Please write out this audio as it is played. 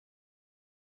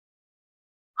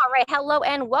All right, hello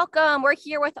and welcome. We're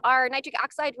here with our nitric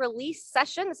oxide release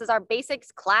session. This is our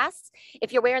basics class.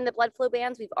 If you're wearing the blood flow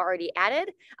bands, we've already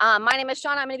added. My name is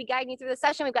Shauna. I'm going to be guiding you through the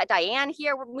session. We've got Diane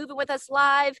here. We're moving with us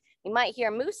live. You might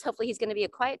hear Moose. Hopefully he's going to be a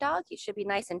quiet dog. He should be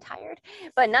nice and tired.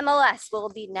 But nonetheless, we'll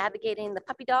be navigating the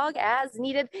puppy dog as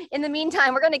needed. In the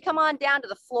meantime, we're going to come on down to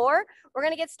the floor. We're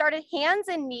going to get started hands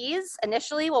and knees.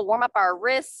 Initially, we'll warm up our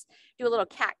wrists, do a little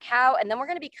cat-cow, and then we're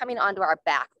going to be coming onto our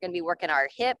back. We're going to be working our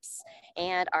hips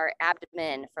and our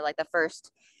abdomen for like the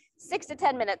first 6 to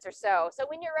 10 minutes or so. So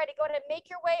when you're ready, go ahead and make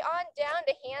your way on down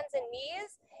to hands and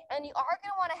knees. And you are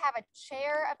going to want to have a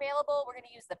chair available. We're going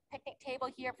to use the picnic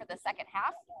table here for the second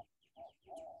half.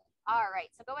 All right,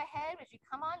 so go ahead as you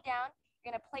come on down.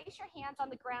 You're going to place your hands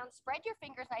on the ground, spread your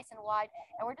fingers nice and wide,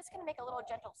 and we're just going to make a little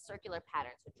gentle circular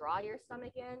pattern. So draw your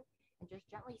stomach in and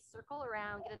just gently circle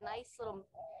around. Get a nice little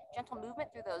gentle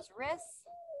movement through those wrists.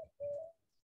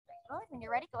 Good. When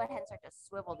you're ready, go ahead and start to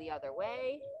swivel the other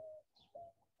way.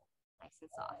 Nice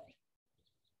and soft.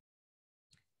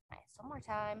 Nice. One more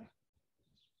time.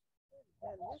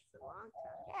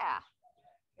 Yeah.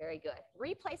 Very good.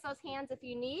 Replace those hands if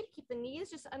you need. Keep the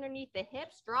knees just underneath the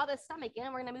hips. Draw the stomach in,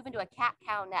 and we're going to move into a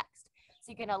cat-cow next.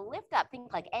 So you're going to lift up.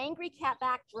 Think like angry cat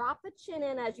back. Drop the chin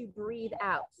in as you breathe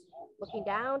out. Looking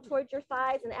down towards your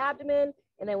thighs and abdomen.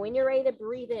 And then when you're ready to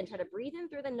breathe in, try to breathe in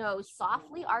through the nose.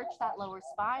 Softly arch that lower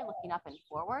spine, looking up and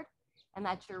forward. And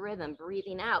that's your rhythm.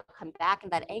 Breathing out. Come back in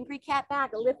that angry cat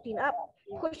back. Lifting up.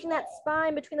 Pushing that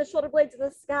spine between the shoulder blades of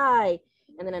the sky.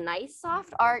 And then a nice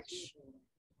soft arch.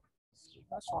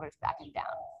 Those shoulders back and down.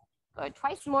 Good.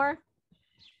 Twice more.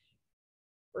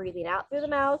 Breathing out through the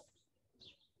mouth.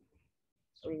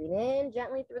 Breathing in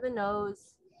gently through the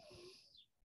nose.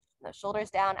 The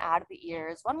shoulders down out of the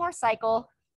ears. One more cycle.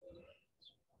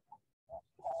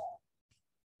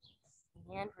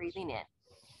 And breathing in.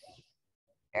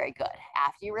 Very good.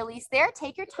 After you release there,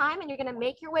 take your time and you're going to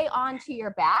make your way onto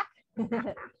your back.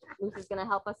 Moose is going to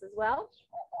help us as well.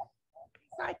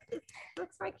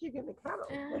 Looks like you're going to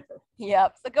cuddle.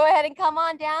 Yep. So go ahead and come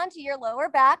on down to your lower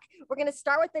back. We're going to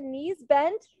start with the knees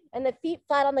bent and the feet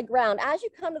flat on the ground. As you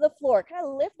come to the floor, kind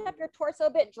of lift up your torso a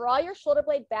bit, draw your shoulder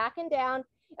blade back and down.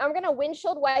 And we're going to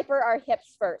windshield wiper our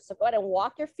hips first. So go ahead and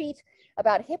walk your feet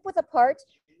about hip width apart,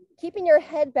 keeping your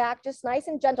head back just nice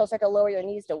and gentle. Start to lower your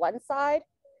knees to one side,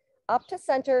 up to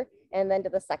center, and then to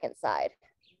the second side.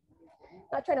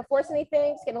 Not trying to force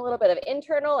anything, just getting a little bit of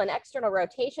internal and external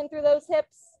rotation through those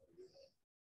hips.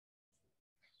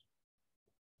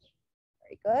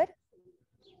 Very good.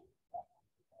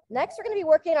 Next, we're going to be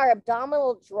working our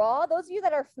abdominal draw. Those of you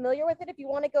that are familiar with it, if you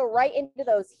want to go right into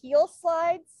those heel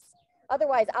slides.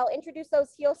 Otherwise, I'll introduce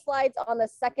those heel slides on the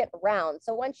second round.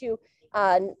 So once you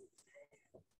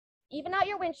even out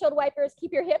your windshield wipers,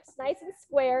 keep your hips nice and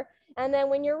square. And then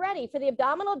when you're ready for the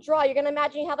abdominal draw, you're going to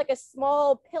imagine you have like a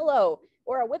small pillow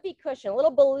or a whoopee cushion, a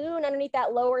little balloon underneath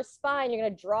that lower spine. You're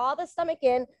going to draw the stomach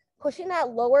in, pushing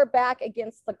that lower back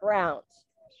against the ground.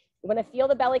 You want to feel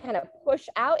the belly kind of push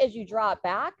out as you draw it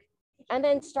back, and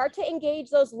then start to engage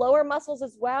those lower muscles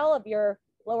as well of your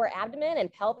lower abdomen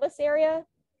and pelvis area.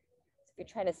 So if you're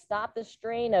trying to stop the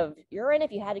strain of urine,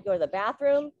 if you had to go to the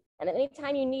bathroom, and at any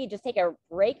time you need, just take a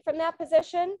break from that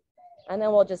position, and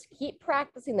then we'll just keep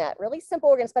practicing that. Really simple.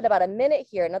 We're going to spend about a minute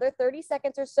here, another 30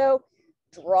 seconds or so,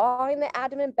 drawing the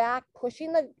abdomen back,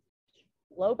 pushing the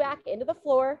low back into the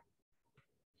floor.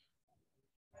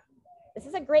 This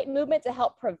is a great movement to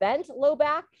help prevent low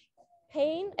back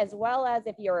pain, as well as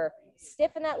if you're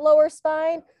stiff in that lower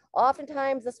spine.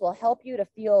 Oftentimes, this will help you to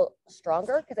feel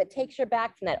stronger because it takes your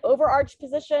back from that overarched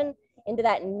position into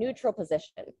that neutral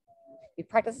position. We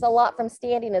practice a lot from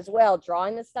standing as well,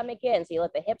 drawing the stomach in. So you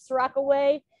let the hips rock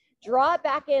away, draw it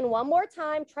back in one more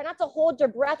time. Try not to hold your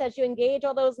breath as you engage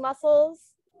all those muscles.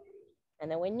 And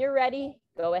then when you're ready,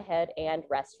 go ahead and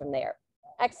rest from there.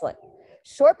 Excellent.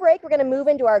 Short break. We're going to move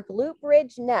into our glute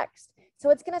bridge next.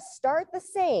 So it's going to start the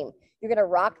same. You're going to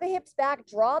rock the hips back,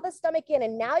 draw the stomach in,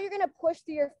 and now you're going to push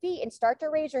through your feet and start to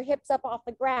raise your hips up off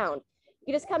the ground.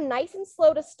 You just come nice and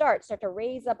slow to start. Start to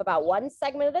raise up about one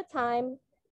segment at a time.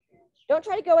 Don't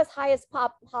try to go as high as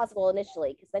possible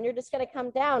initially, because then you're just going to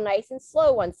come down nice and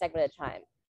slow one segment at a time.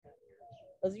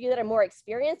 Those of you that are more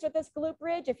experienced with this glute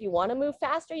bridge, if you want to move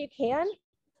faster, you can.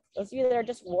 Those of you that are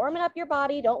just warming up your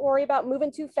body, don't worry about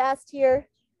moving too fast here.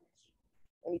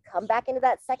 When you come back into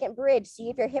that second bridge, see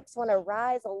if your hips want to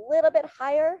rise a little bit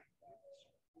higher,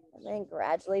 and then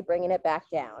gradually bringing it back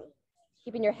down.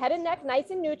 Keeping your head and neck nice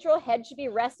and neutral. Head should be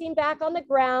resting back on the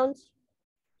ground.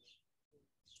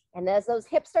 And as those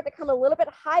hips start to come a little bit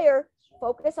higher,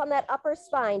 focus on that upper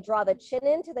spine. Draw the chin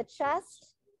into the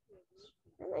chest,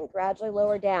 and then gradually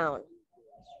lower down.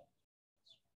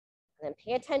 And then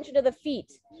pay attention to the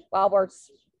feet while we're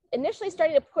initially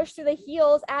starting to push through the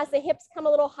heels. As the hips come a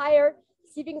little higher,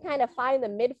 see if you can kind of find the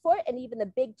midfoot and even the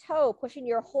big toe, pushing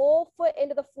your whole foot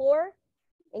into the floor.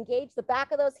 Engage the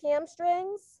back of those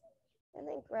hamstrings, and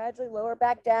then gradually lower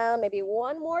back down. Maybe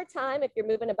one more time if you're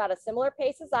moving about a similar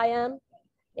pace as I am.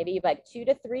 Maybe like 2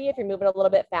 to 3 if you're moving a little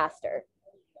bit faster.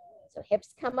 So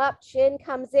hips come up, chin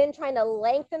comes in, trying to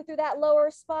lengthen through that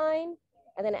lower spine.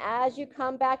 And then as you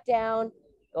come back down,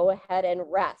 go ahead and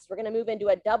rest. We're going to move into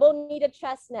a double knee to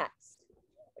chest next,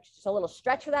 which is just a little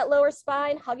stretch for that lower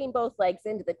spine, hugging both legs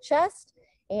into the chest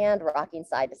and rocking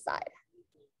side to side.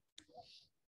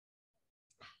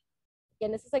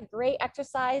 Again, this is a great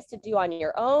exercise to do on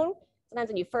your own. Sometimes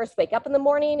when you first wake up in the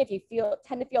morning, if you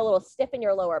tend to feel a little stiff in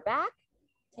your lower back,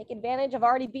 take advantage of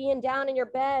already being down in your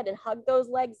bed and hug those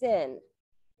legs in.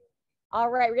 All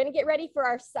right, we're gonna get ready for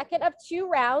our second of 2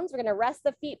 rounds. We're gonna rest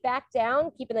the feet back down,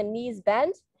 keeping the knees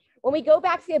bent. When we go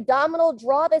back to the abdominal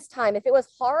draw this time, if it was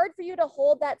hard for you to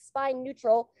hold that spine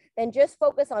neutral, then just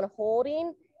focus on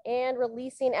holding and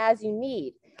releasing as you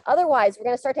need. Otherwise, we're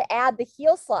gonna start to add the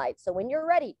heel slide. So when you're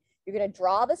ready, you're gonna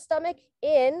draw the stomach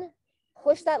in,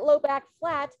 push that low back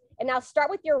flat, and now start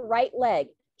with your right leg.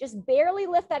 Just barely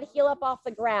lift that heel up off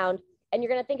the ground, and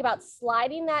you're gonna think about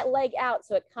sliding that leg out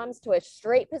so it comes to a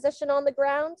straight position on the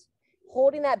ground,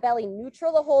 holding that belly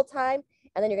neutral the whole time,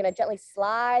 and then you're gonna gently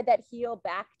slide that heel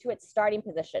back to its starting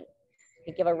position.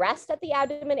 You give a rest at the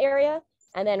abdomen area,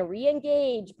 and then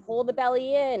re-engage, pull the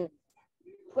belly in,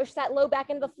 push that low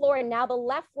back into the floor, and now the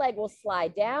left leg will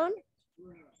slide down,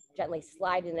 gently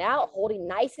sliding it out, holding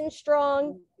nice and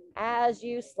strong as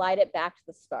you slide it back to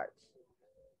the start.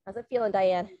 How's it feeling,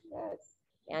 Diane?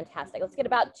 Fantastic. Let's get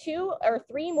about 2 or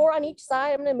 3 more on each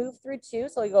side. I'm going to move through 2.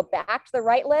 So you go back to the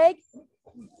right leg.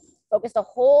 Focus to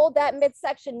hold that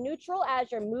midsection neutral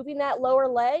as you're moving that lower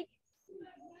leg.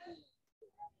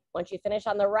 Once you finish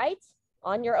on the right,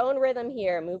 on your own rhythm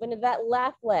here, move into that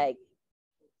left leg.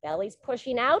 Belly's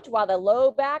pushing out while the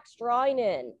low back's drawing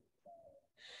in.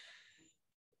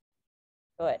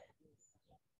 Good.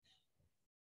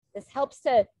 This helps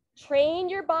to train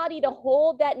your body to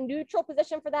hold that neutral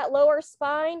position for that lower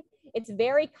spine. It's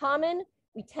very common.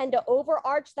 We tend to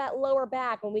overarch that lower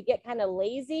back when we get kind of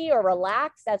lazy or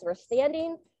relaxed as we're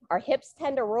standing. Our hips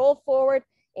tend to roll forward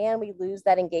and we lose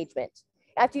that engagement.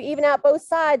 After you even out both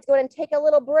sides, go ahead and take a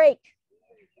little break.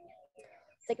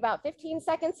 Take about 15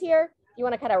 seconds here. You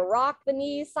want to kind of rock the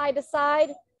knees side to side.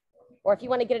 Or if you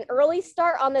want to get an early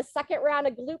start on the second round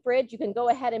of glute bridge, you can go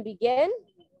ahead and begin.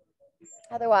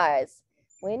 Otherwise,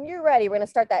 when you're ready, we're going to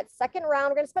start that second round.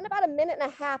 We're going to spend about 1.5 minutes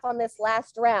on this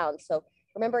last round. So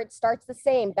remember, it starts the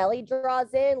same. Belly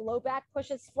draws in, low back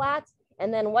pushes flat,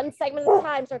 and then one segment at a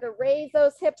time, start to raise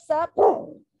those hips up.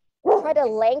 Try to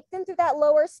lengthen through that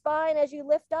lower spine as you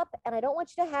lift up. And I don't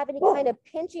want you to have any kind of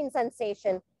pinching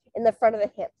sensation in the front of the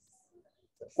hips.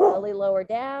 So slowly lower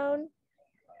down.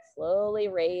 Slowly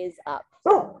raise up.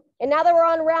 And now that we're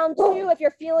on round 2, if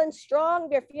you're feeling strong,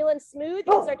 if you're feeling smooth,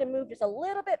 you can start to move just a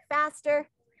little bit faster.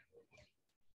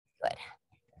 Good.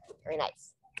 Very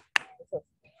nice.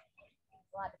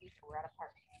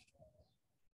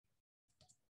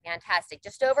 Fantastic.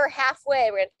 Just over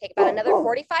halfway. We're going to take about another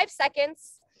 45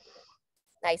 seconds.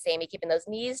 Nice, Amy, keeping those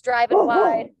knees driving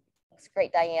wide. Looks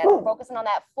great, Diane. Focusing on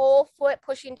that full foot,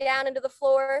 pushing down into the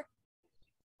floor.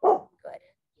 Good.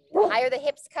 The higher the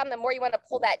hips come, the more you want to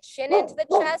pull that chin into the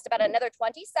chest. About another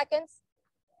 20 seconds.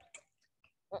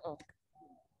 I know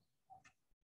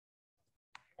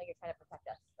you're trying to protect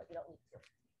us, but you don't need to.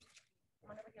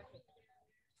 Come on over here.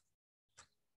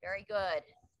 Very good.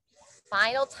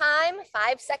 Final time,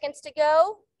 5 seconds to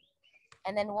go.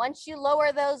 And then once you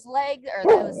lower those legs or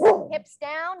those hips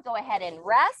down, go ahead and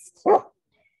rest.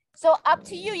 So up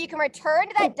to you. You can return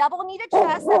to that double knee to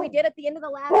chest that we did at the end of the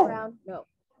last round. No.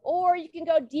 Or you can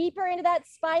go deeper into that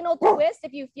spinal twist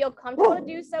if you feel comfortable to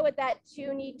do so with that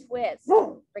 2-knee twist.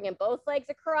 Bringing both legs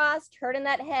across, turning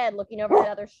that head, looking over that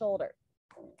other shoulder.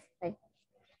 Okay.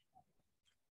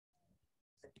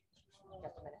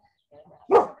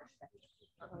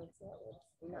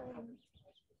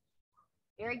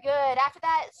 Very good. After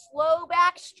that slow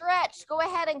back stretch, go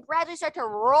ahead and gradually start to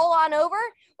roll on over.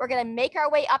 We're going to make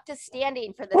our way up to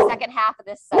standing for the second half of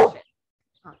this session.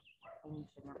 You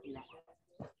should not do that.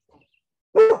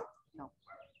 No.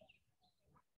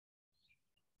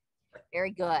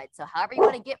 Very good. So however you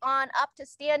want to get on up to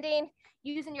standing,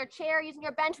 using your chair, using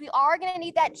your bench, we are going to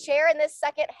need that chair in this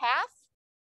second half.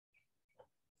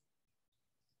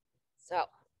 So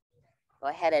go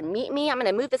ahead and meet me. I'm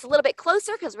going to move this a little bit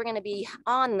closer because we're going to be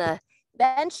on the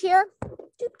bench here.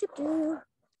 Doop, doop, doop.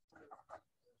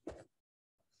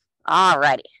 All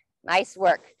righty. Nice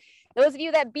work. Those of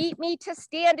you that beat me to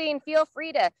standing, feel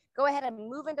free to go ahead and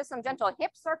move into some gentle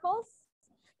hip circles.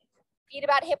 Feet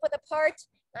about hip width apart,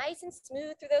 nice and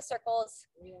smooth through those circles,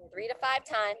 3 to 5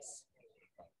 times.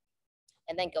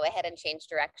 And then go ahead and change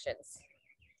directions.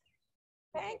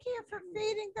 Thank you for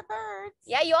feeding the birds.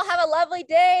 Yeah, you all have a lovely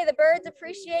day. The birds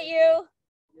appreciate you.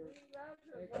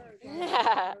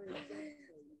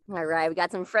 All right, we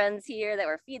got some friends here that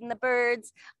were feeding the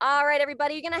birds. All right,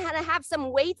 everybody, you're gonna have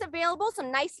some weights available,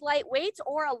 some nice light weights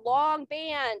or a long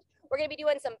band. We're gonna be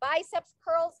doing some biceps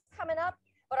curls coming up,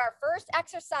 but our first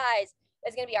exercise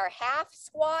is gonna be our half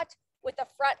squat with the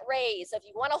front raise. So if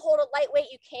you wanna hold a light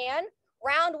weight, you can.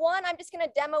 Round one, I'm just gonna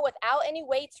demo without any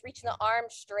weights, reaching the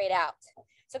arms straight out.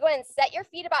 So go ahead and set your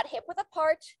feet about hip width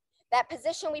apart. That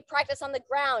position we practice on the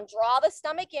ground, draw the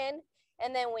stomach in,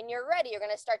 and then when you're ready, you're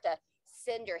gonna start to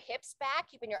send your hips back,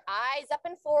 keeping your eyes up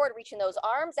and forward, reaching those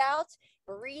arms out,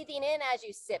 breathing in as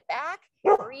you sit back,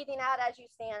 breathing out as you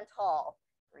stand tall.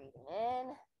 Breathing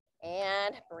in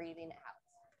and breathing out.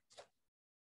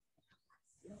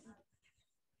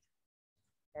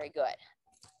 Very good.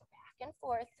 Back and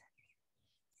forth.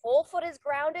 Full foot is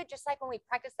grounded, just like when we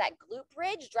practice that glute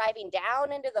bridge, driving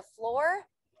down into the floor.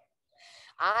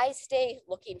 Eyes stay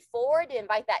looking forward to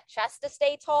invite that chest to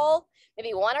stay tall.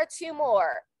 Maybe 1 or 2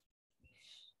 more.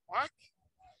 Back,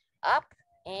 up,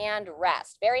 and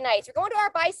rest. Very nice. We're going to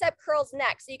our bicep curls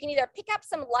next. So you can either pick up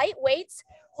some light weights,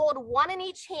 hold 1 in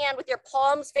each hand with your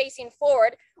palms facing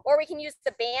forward, or we can use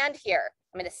the band here.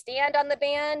 I'm going to stand on the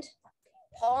band,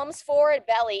 palms forward,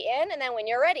 belly in, and then when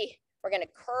you're ready, we're going to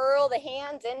curl the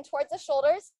hands in towards the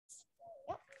shoulders.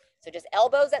 Yep. So just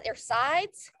elbows at your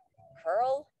sides,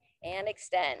 curl and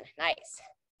extend. Nice.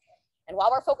 And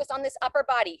while we're focused on this upper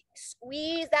body,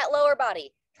 squeeze that lower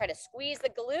body. Try to squeeze the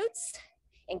glutes,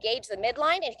 engage the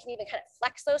midline, and you can even kind of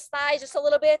flex those thighs just a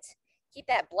little bit. Keep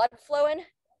that blood flowing.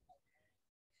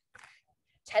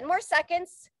 10 more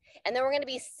seconds, and then we're going to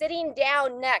be sitting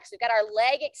down next. We've got our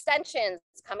leg extensions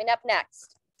coming up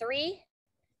next. 3,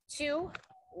 2,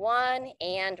 1,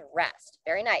 and rest.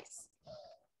 Very nice.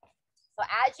 So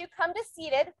as you come to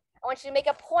seated, I want you to make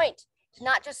a point to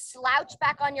not just slouch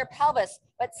back on your pelvis,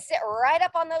 but sit right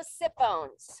up on those sit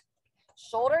bones.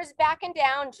 Shoulders back and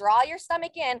down, draw your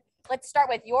stomach in. Let's start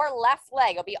with your left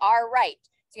leg. It'll be our right.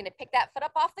 So you're gonna pick that foot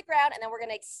up off the ground, and then we're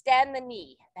gonna extend the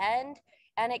knee. Bend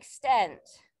and extend.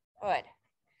 Good.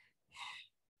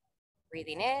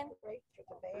 Breathing in,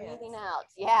 breathing out.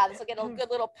 Yeah, this will get a good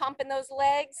little pump in those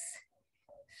legs.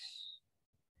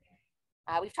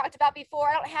 We've talked about before,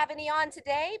 I don't have any on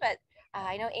today, but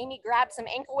I know Amy grabbed some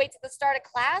ankle weights at the start of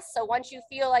class. So once you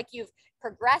feel like you've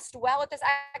progressed well with this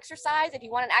exercise, if you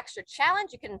want an extra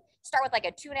challenge, you can start with like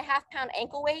a 2.5 pound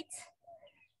ankle weight.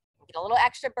 Get a little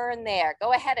extra burn there.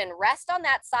 Go ahead and rest on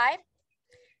that side.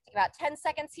 Take about 10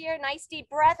 seconds here. Nice deep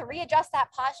breath. Readjust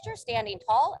that posture, standing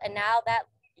tall. And now that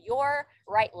your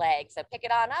right leg. So pick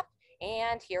it on up,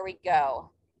 and here we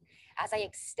go. As I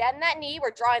extend that knee,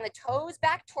 we're drawing the toes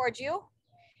back towards you.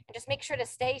 And just make sure to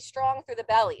stay strong through the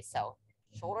belly. So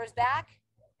shoulders back,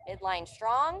 midline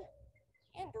strong,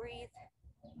 and breathe.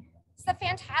 It's a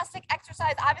fantastic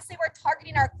exercise. Obviously, we're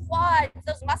targeting our quads,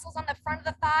 those muscles on the front of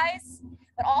the thighs,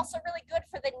 but also really good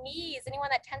for the knees. Anyone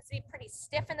that tends to be pretty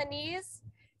stiff in the knees,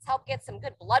 it's help get some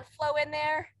good blood flow in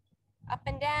there. Up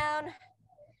and down,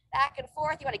 back and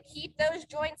forth. You want to keep those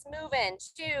joints moving.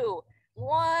 2,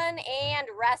 1, and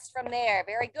rest from there.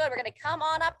 Very good. We're going to come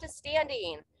on up to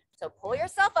standing. So pull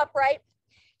yourself upright.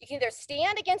 You can either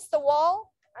stand against the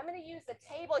wall. I'm going to use the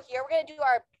table here. We're going to do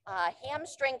our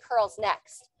hamstring curls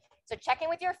next. So check in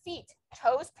with your feet,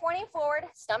 toes pointing forward,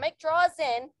 stomach draws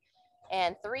in,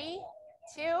 and 3,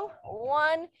 2,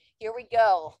 1, here we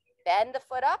go. Bend the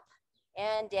foot up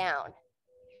and down.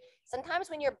 Sometimes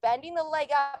when you're bending the leg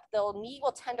up, the knee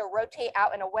will tend to rotate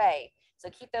out and away. So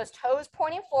keep those toes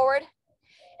pointing forward.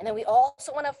 And then we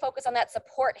also want to focus on that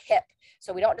support hip.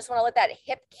 So we don't just want to let that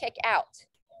hip kick out.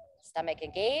 Stomach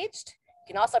engaged.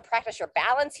 You can also practice your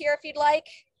balance here if you'd like.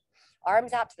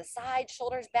 Arms out to the side,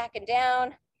 shoulders back and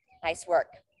down. Nice work.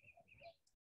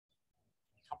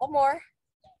 Couple more.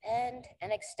 Bend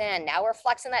and extend. Now we're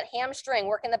flexing that hamstring,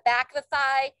 working the back of the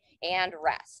thigh, and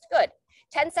rest. Good.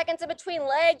 10 seconds in between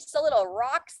legs, just a little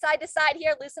rock side to side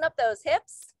here. Loosen up those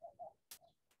hips.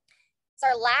 It's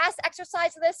our last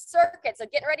exercise of this circuit. So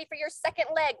getting ready for your second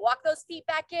leg. Walk those feet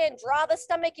back in, draw the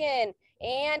stomach in,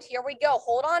 and here we go.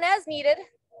 Hold on as needed.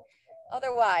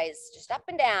 Otherwise, just up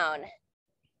and down.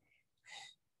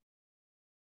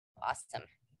 Awesome.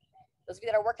 Those of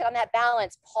you that are working on that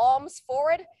balance, palms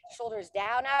forward, shoulders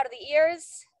down out of the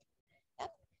ears. Yep.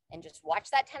 And just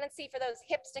watch that tendency for those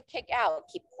hips to kick out.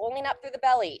 Keep pulling up through the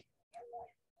belly.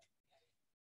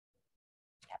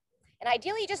 And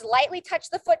ideally, you just lightly touch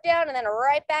the foot down and then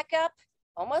right back up.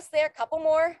 Almost there, couple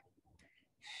more.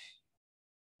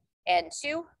 And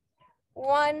 2,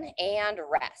 1, and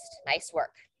rest. Nice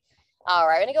work. All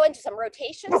right, we're gonna go into some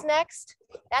rotations next.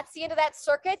 That's the end of that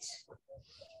circuit.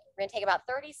 We're gonna take about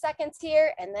 30 seconds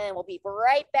here, and then we'll be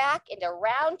right back into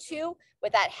round 2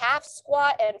 with that half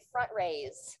squat and front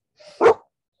raise.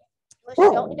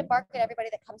 You don't need to bark at everybody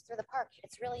that comes through the park.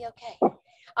 It's really okay.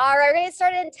 All right, we're gonna get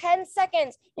started in 10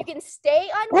 seconds. You can stay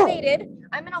unweighted.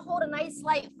 I'm gonna hold a nice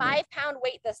light 5-pound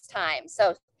weight this time.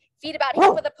 So feet about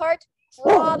hip width apart,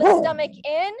 draw the stomach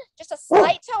in, just a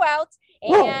slight toe out,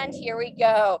 and here we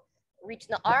go.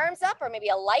 Reaching the arms up or maybe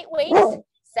a light weight,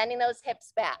 sending those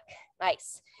hips back.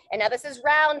 Nice. And now this is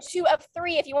round 2 of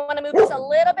 3. If you wanna move just a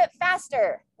little bit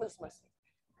faster. Loose.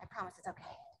 I promise it's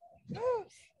okay.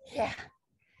 Yeah.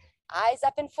 Eyes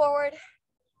up and forward.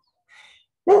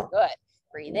 Good.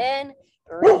 Breathe in,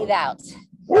 breathe out.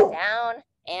 Down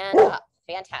and up.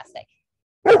 Fantastic.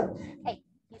 Hey,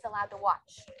 he's allowed to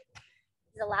watch.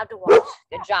 He's allowed to watch.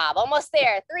 Good job. Almost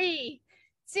there. 3,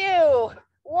 2,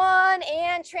 1,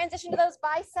 and transition to those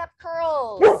bicep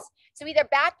curls. So either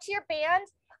back to your band.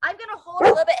 I'm going to hold a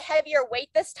little bit heavier weight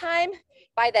this time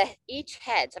by each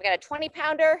head. So I've got a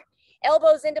 20-pounder,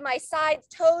 elbows into my sides,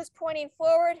 toes pointing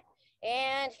forward.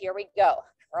 And here we go.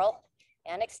 Curl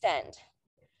and extend.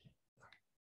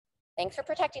 Thanks for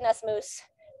protecting us, Moose.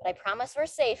 But I promise we're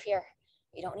safe here.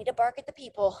 You don't need to bark at the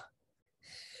people.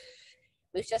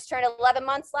 Moose just turned 11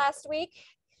 months last week.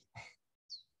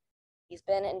 He's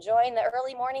been enjoying the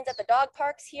early mornings at the dog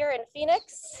parks here in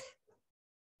Phoenix.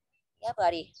 Yeah,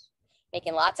 buddy.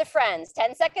 Making lots of friends.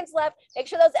 10 seconds left. Make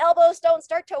sure those elbows don't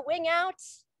start to wing out.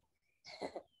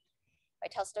 If I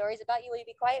tell stories about you, will you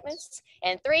be quiet, Moose?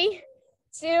 And 3,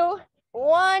 2,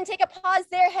 1. Take a pause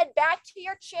there. Head back to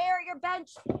your chair, your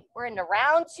bench. We're into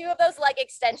round 2 of those leg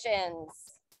extensions.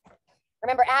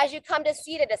 Remember, as you come to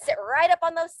seated, to sit right up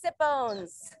on those sit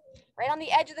bones. Right on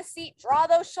the edge of the seat. Draw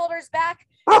those shoulders back.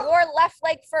 Your left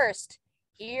leg first.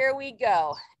 Here we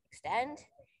go. Extend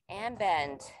and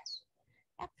bend.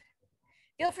 Yep.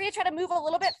 Feel free to try to move a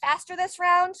little bit faster this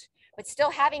round, but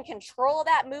still having control of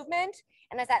that movement.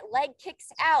 And as that leg kicks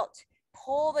out,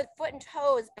 pull the foot and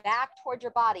toes back towards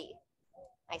your body.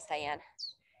 Nice, Diane.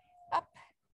 Up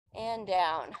and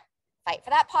down. Fight for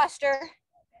that posture.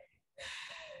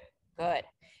 Good.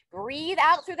 Breathe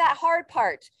out through that hard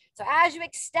part. So as you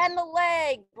extend the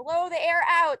leg, blow the air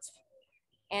out.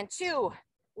 And 2,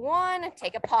 1,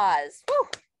 take a pause. Whew.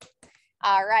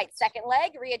 All right, second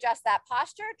leg, readjust that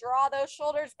posture. Draw those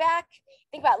shoulders back.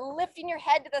 Think about lifting your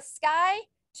head to the sky.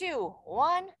 2,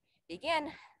 1,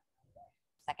 begin.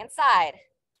 Second side.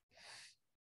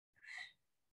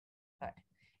 Good.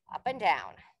 Up and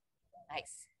down.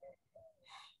 Nice.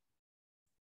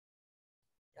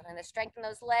 Building the strength in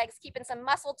those legs, keeping some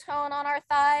muscle tone on our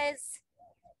thighs.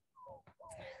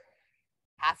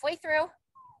 Halfway through.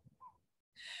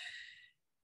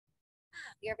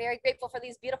 We are very grateful for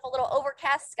these beautiful little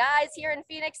overcast skies here in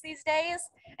Phoenix these days.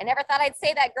 I never thought I'd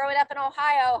say that growing up in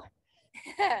Ohio.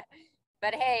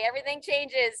 But hey, everything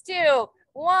changes. 2,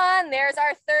 1, there's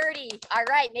our 30. All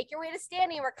right, make your way to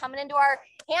standing. We're coming into our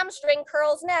hamstring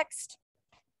curls next.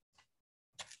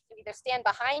 You either stand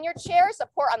behind your chair,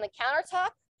 support on the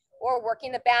countertop, or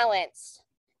working the balance.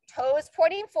 Toes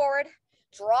pointing forward.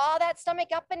 Draw that stomach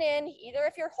up and in, either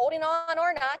if you're holding on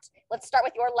or not. Let's start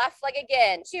with your left leg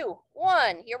again. 2,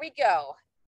 1, here we go.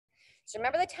 So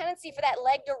remember the tendency for that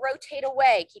leg to rotate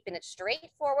away, keeping it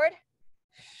straight forward.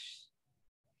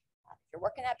 If you're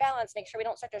working that balance, make sure we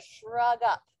don't start to shrug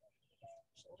up.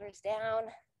 Shoulders down,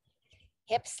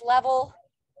 hips level.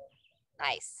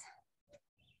 Nice.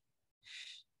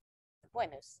 Good boy,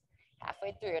 Moose.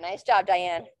 Halfway through. Nice job,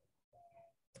 Diane.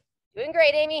 Doing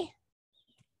great, Amy.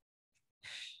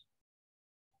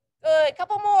 Good,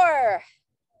 couple more.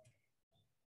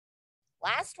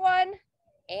 Last one,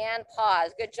 and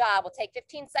pause. Good job. We'll take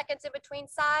 15 seconds in between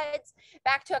sides.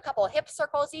 Back to a couple hip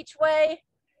circles each way.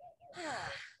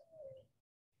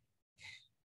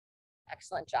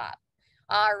 Excellent job.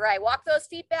 All right, walk those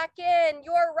feet back in.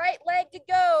 Your right leg to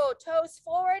go. Toes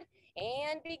forward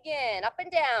and begin. Up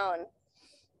and down.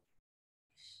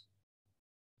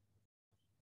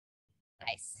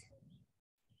 Nice.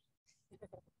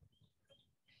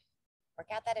 Work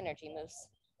out that energy, Moose.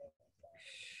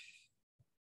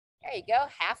 There you go,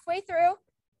 halfway through.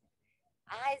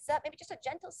 Eyes up, maybe just a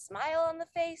gentle smile on the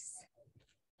face.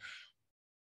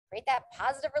 Create that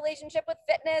positive relationship with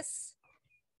fitness.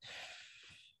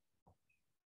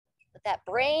 Let that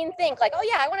brain think like, oh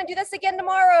yeah, I want to do this again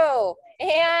tomorrow.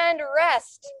 And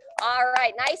rest. All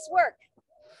right, nice work.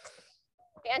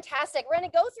 Fantastic. We're going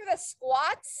to go through the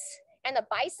squats and the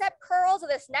bicep curls of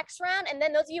this next round. And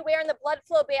then those of you wearing the blood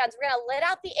flow bands, we're going to let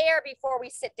out the air before we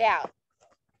sit down.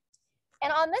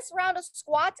 And on this round of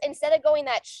squats, instead of going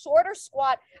that shorter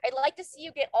squat, I'd like to see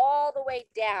you get all the way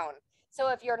down. So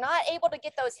if you're not able to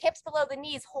get those hips below the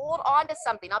knees, hold on to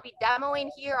something. I'll be demoing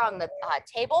here on the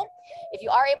table. If you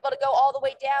are able to go all the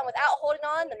way down without holding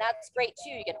on, then that's great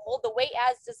too. You can hold the weight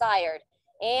as desired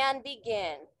and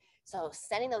begin. So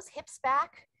sending those hips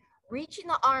back, reaching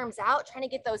the arms out, trying to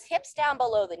get those hips down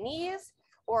below the knees,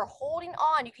 or holding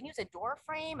on. You can use a door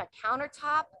frame, a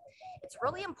countertop. It's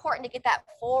really important to get that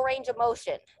full range of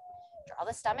motion. Draw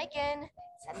the stomach in,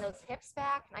 send those hips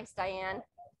back. Nice, Diane.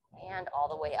 And all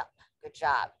the way up. Good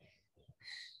job.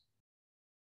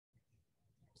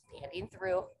 Standing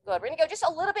through. Good. We're going to go just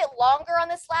a little bit longer on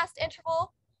this last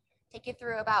interval. Take you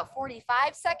through about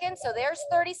 45 seconds. So there's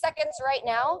 30 seconds right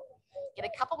now. Get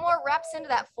a couple more reps into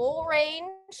that full range.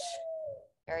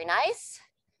 Very nice.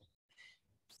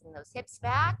 Send those hips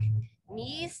back.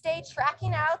 Knees stay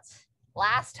tracking out.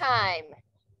 Last time.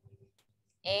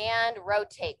 And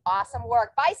rotate. Awesome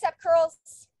work. Bicep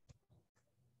curls.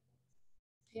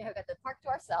 Yeah, we've got the park to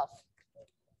ourselves.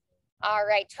 All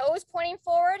right, toes pointing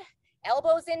forward,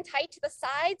 elbows in tight to the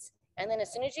sides. And then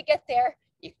as soon as you get there,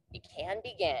 you can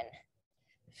begin.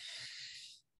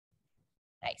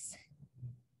 Nice.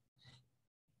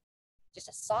 Just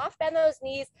a soft bend those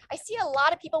knees. I see a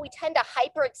lot of people, we tend to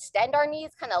hyperextend our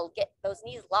knees, kind of get those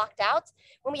knees locked out.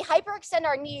 When we hyperextend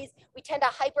our knees, we tend to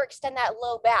hyperextend that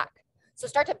low back. So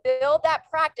start to build that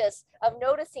practice of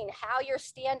noticing how you're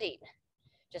standing.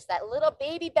 Just that little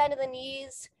baby bend of the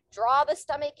knees. Draw the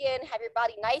stomach in, have your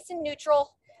body nice and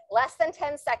neutral, less than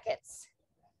 10 seconds.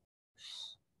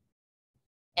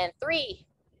 And 3,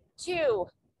 2,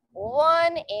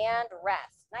 1, and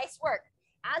rest. Nice work.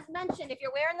 As mentioned, if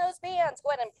you're wearing those bands, go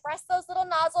ahead and press those little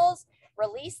nozzles,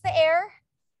 release the air,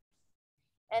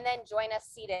 and then join us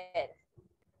seated.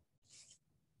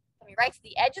 Coming right to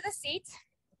the edge of the seat.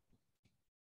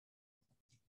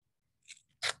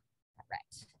 All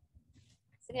right.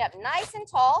 Sitting up nice and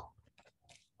tall.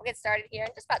 We'll get started here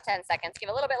in just about 10 seconds. Give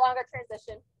a little bit longer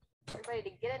transition. Everybody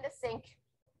to get into sync.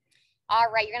 All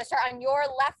right, you're gonna start on your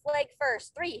left leg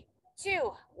first. 3,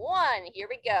 2, 1, here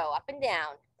we go, up and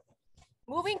down.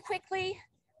 Moving quickly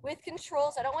with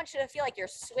control, so I don't want you to feel like you're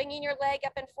swinging your leg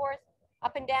up and forth,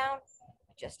 up and down.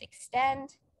 Just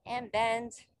extend and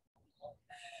bend.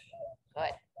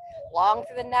 Good. Long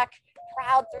through the neck,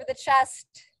 proud through the chest.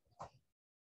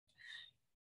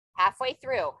 Halfway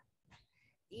through.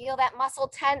 Feel that muscle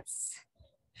tense.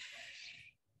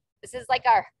 This is like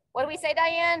our, what do we say,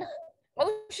 Diane?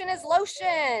 Motion is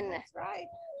lotion. That's right.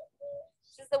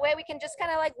 This is the way we can just kind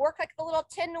of like work like the little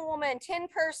tin woman, tin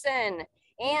person,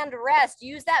 and rest.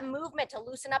 Use that movement to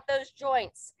loosen up those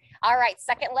joints. All right,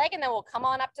 second leg, and then we'll come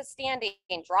on up to standing.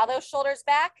 Draw those shoulders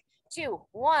back. 2,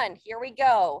 1, here we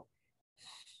go.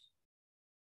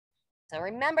 So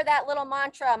remember that little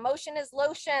mantra, motion is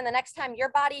lotion. The next time your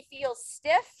body feels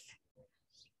stiff,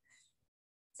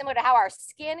 similar to how our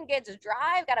skin gets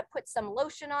dry, we've got to put some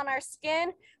lotion on our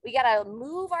skin. We got to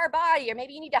move our body, or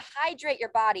maybe you need to hydrate your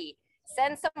body.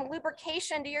 Send some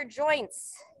lubrication to your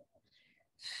joints.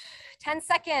 10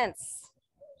 seconds.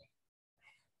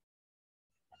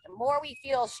 The more we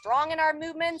feel strong in our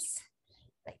movements,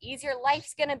 the easier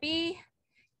life's gonna be.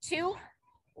 2,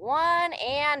 1,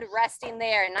 and resting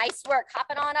there. Nice work.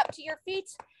 Hopping on up to your feet,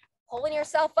 pulling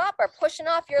yourself up or pushing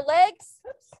off your legs.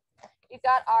 Oops. We've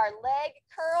got our leg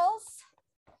curls,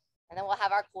 and then we'll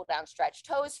have our cool down stretch.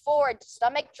 Toes forward,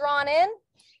 stomach drawn in.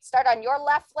 Start on your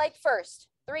left leg first.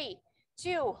 3,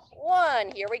 2,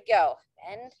 1, here we go.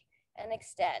 Bend and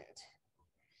extend.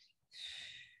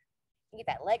 Get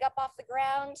that leg up off the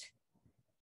ground.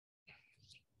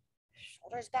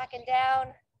 Shoulders back and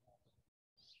down.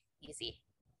 Easy.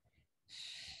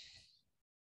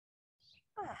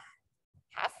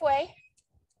 Halfway.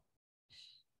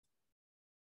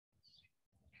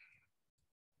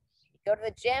 Go to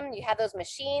the gym, you have those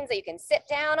machines that you can sit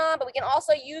down on, but we can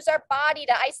also use our body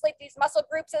to isolate these muscle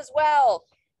groups as well.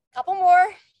 Couple more.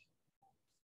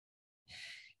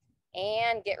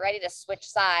 And get ready to switch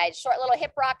sides. Short little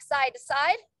hip rock side to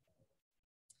side.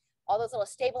 All those little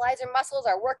stabilizer muscles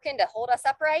are working to hold us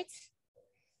upright.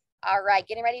 All right,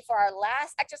 getting ready for our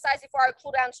last exercise before our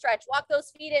cool down stretch. Walk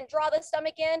those feet in, draw the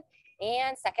stomach in,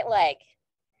 and second leg.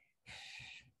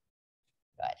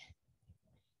 Good.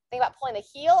 Think about pulling the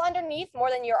heel underneath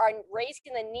more than you are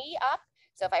raising the knee up.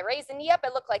 So if I raise the knee up,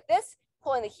 it looks like this.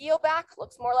 Pulling the heel back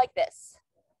looks more like this.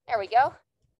 There we go.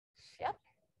 Yep.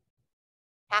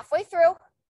 Halfway through.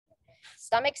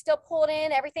 Stomach still pulled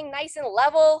in, everything nice and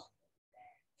level.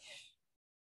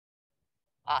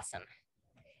 Awesome.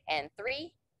 And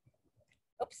 3,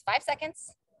 oops, 5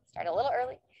 seconds. Start a little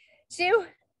early. 2,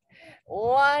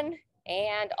 1,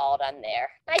 and all done there.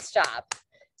 Nice job.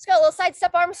 Let's go a little side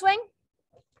step arm swing.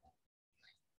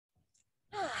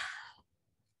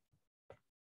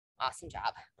 Awesome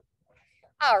job.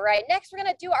 All right, next we're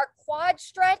gonna do our quad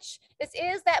stretch. This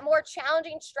is that more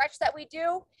challenging stretch that we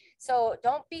do. So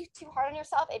don't be too hard on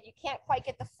yourself if you can't quite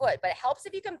get the foot, but it helps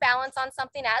if you can balance on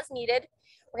something as needed.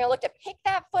 We're gonna look to pick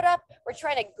that foot up. We're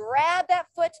trying to grab that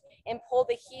foot and pull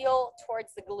the heel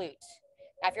towards the glute.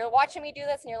 Now, if you're watching me do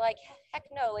this and you're like, heck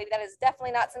no, lady, that is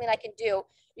definitely not something I can do.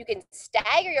 You can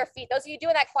stagger your feet. Those of you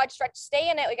doing that quad stretch, stay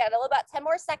in it. We got about 10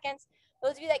 more seconds.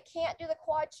 Those of you that can't do the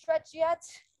quad stretch yet,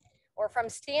 or from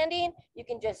standing, you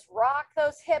can just rock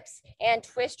those hips and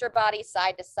twist your body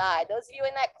side to side. Those of you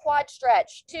in that quad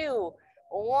stretch, 2,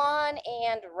 1,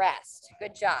 and rest.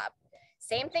 Good job.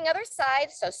 Same thing other side.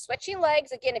 So switching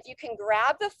legs. Again, if you can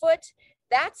grab the foot,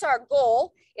 that's our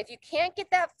goal. If you can't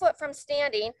get that foot from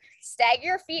standing, stagger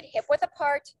your feet hip width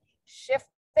apart, shift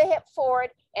the hip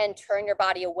forward, and turn your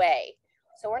body away.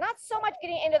 So we're not so much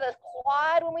getting into the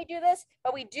quad when we do this,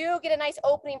 but we do get a nice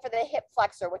opening for the hip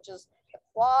flexor, which is the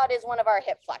quad is one of our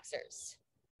hip flexors.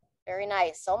 Very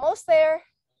nice. Almost there.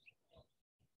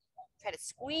 Try to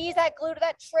squeeze that glute to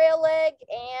that trail leg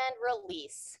and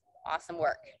release. Awesome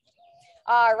work.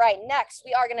 All right, next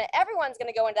everyone's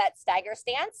gonna go into that stagger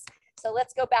stance. So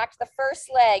let's go back to the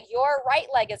first leg. Your right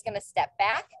leg is gonna step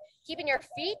back, keeping your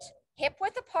feet hip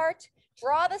width apart.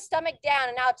 Draw the stomach down,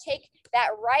 and now take that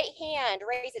right hand,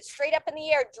 raise it straight up in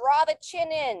the air, draw the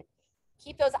chin in.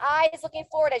 Keep those eyes looking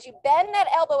forward as you bend that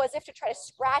elbow as if to try to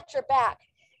scratch your back,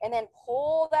 and then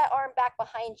pull that arm back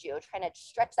behind you, trying to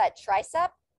stretch that tricep.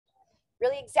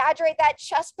 Really exaggerate that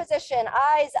chest position,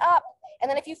 eyes up. And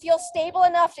then if you feel stable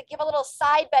enough to give a little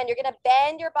side bend, you're gonna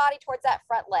bend your body towards that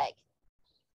front leg.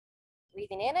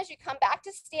 Breathing in as you come back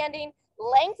to standing,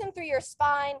 lengthen through your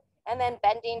spine, and then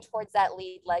bending towards that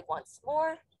lead leg once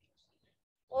more.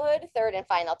 Good, third and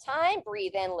final time.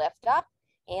 Breathe in, lift up,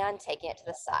 and taking it to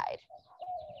the side.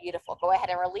 Beautiful, go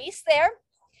ahead and release there.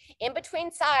 In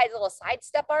between sides, a little side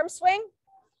step arm swing.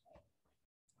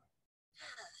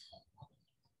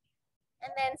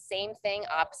 And then same thing,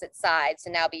 opposite side.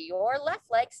 So now be your left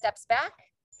leg steps back,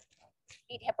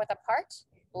 feet hip width apart.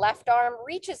 Left arm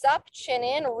reaches up, chin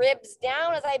in, ribs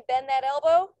down as I bend that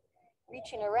elbow.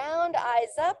 Reaching around,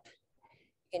 eyes up.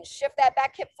 You can shift that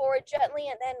back hip forward gently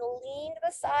and then lean to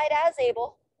the side as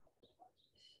able.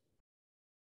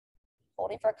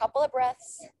 Holding for a couple of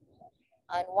breaths.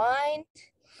 Unwind.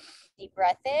 Deep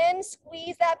breath in,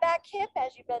 squeeze that back hip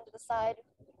as you bend to the side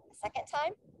a second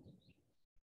time.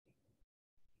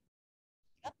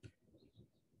 Up.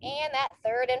 And that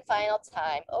third and final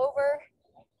time. Over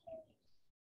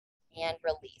and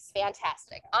release.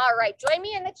 Fantastic. All right, join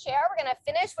me in the chair. We're gonna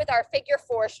finish with our figure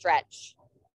 4 stretch.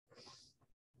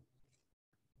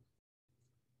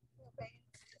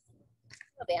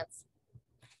 Dance.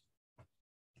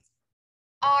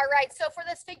 All right, so for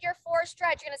this figure 4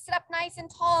 stretch, you're gonna sit up nice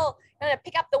and tall. You're gonna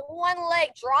pick up the one leg,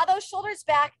 draw those shoulders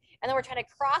back, and then we're trying to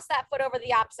cross that foot over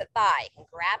the opposite thigh. You can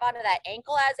grab onto that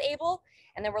ankle as able,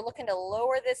 and then we're looking to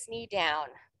lower this knee down.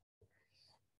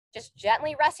 Just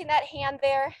gently resting that hand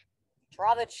there.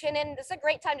 Draw the chin in. This is a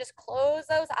great time. Just close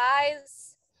those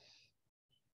eyes.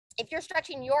 If you're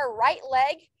stretching your right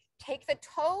leg, take the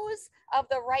toes of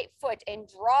the right foot and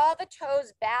draw the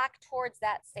toes back towards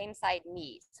that same side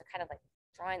knee. So kind of like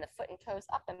drawing the foot and toes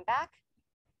up and back.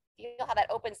 Feel how that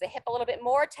opens the hip a little bit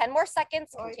more. 10 more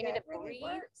seconds. Continue to breathe.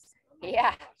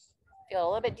 Yeah. Feel a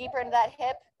little bit deeper into that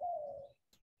hip.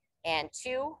 And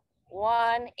 2,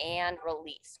 1, and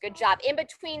release. Good job. In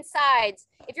between sides.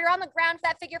 If you're on the ground for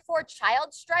that figure 4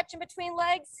 child stretch in between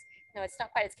legs, no, it's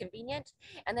not quite as convenient.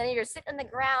 And then you're sitting on the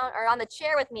ground or on the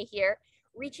chair with me here,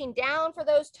 reaching down for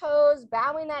those toes,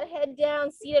 bowing that head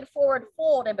down, seated forward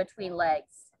fold in between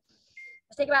legs.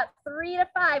 Just take about 3 to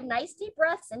 5 nice deep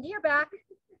breaths into your back.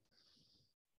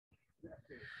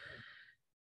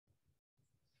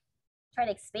 Try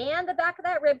to expand the back of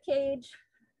that rib cage.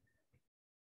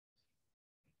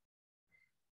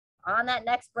 On that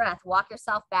next breath, walk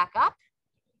yourself back up,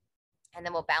 and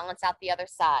then we'll balance out the other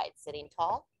side, sitting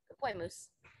tall. Good boy, Moose.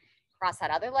 Cross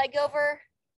that other leg over,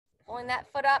 pulling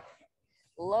that foot up,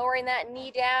 lowering that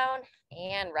knee down,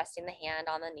 and resting the hand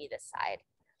on the knee this side.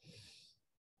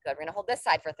 Good, we're gonna hold this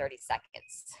side for 30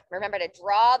 seconds. Remember to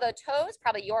draw the toes,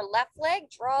 probably your left leg,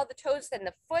 draw the toes and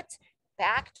the foot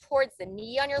back towards the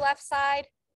knee on your left side.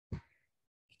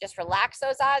 Just relax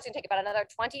those eyes. You can take about another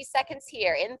 20 seconds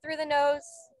here. In through the nose,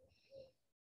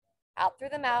 out through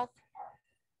the mouth.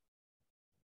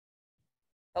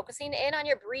 Focusing in on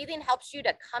your breathing helps you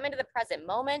to come into the present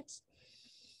moment.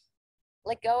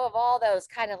 Let go of all those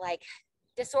kind of like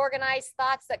disorganized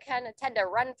thoughts that kind of tend to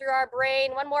run through our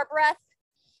brain. One more breath.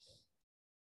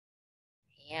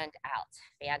 And out.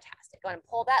 Fantastic. Go ahead and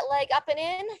pull that leg up and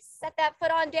in. Set that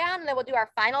foot on down, and then we'll do our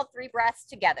final 3 breaths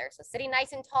together. So sitting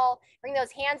nice and tall, bring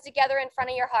those hands together in front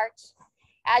of your heart.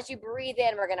 As you breathe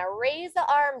in, we're going to raise the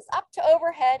arms up to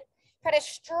overhead. Try to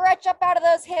stretch up out of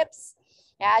those hips.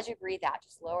 As you breathe out,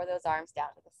 just lower those arms down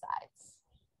to the sides.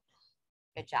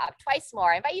 Good job. Twice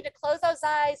more. I invite you to close those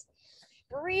eyes.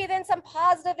 Breathe in some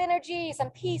positive energy, some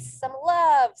peace, some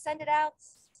love. Send it out.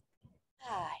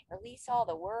 Release all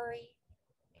the worry.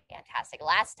 Fantastic.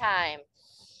 Last time.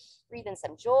 Breathe in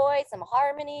some joy, some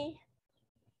harmony.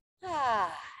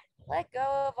 Let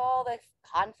go of all the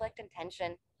conflict and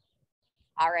tension.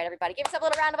 All right, everybody, give yourself a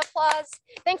little round of applause.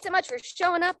 Thanks so much for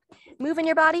showing up, moving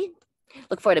your body.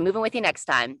 Look forward to moving with you next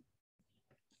time.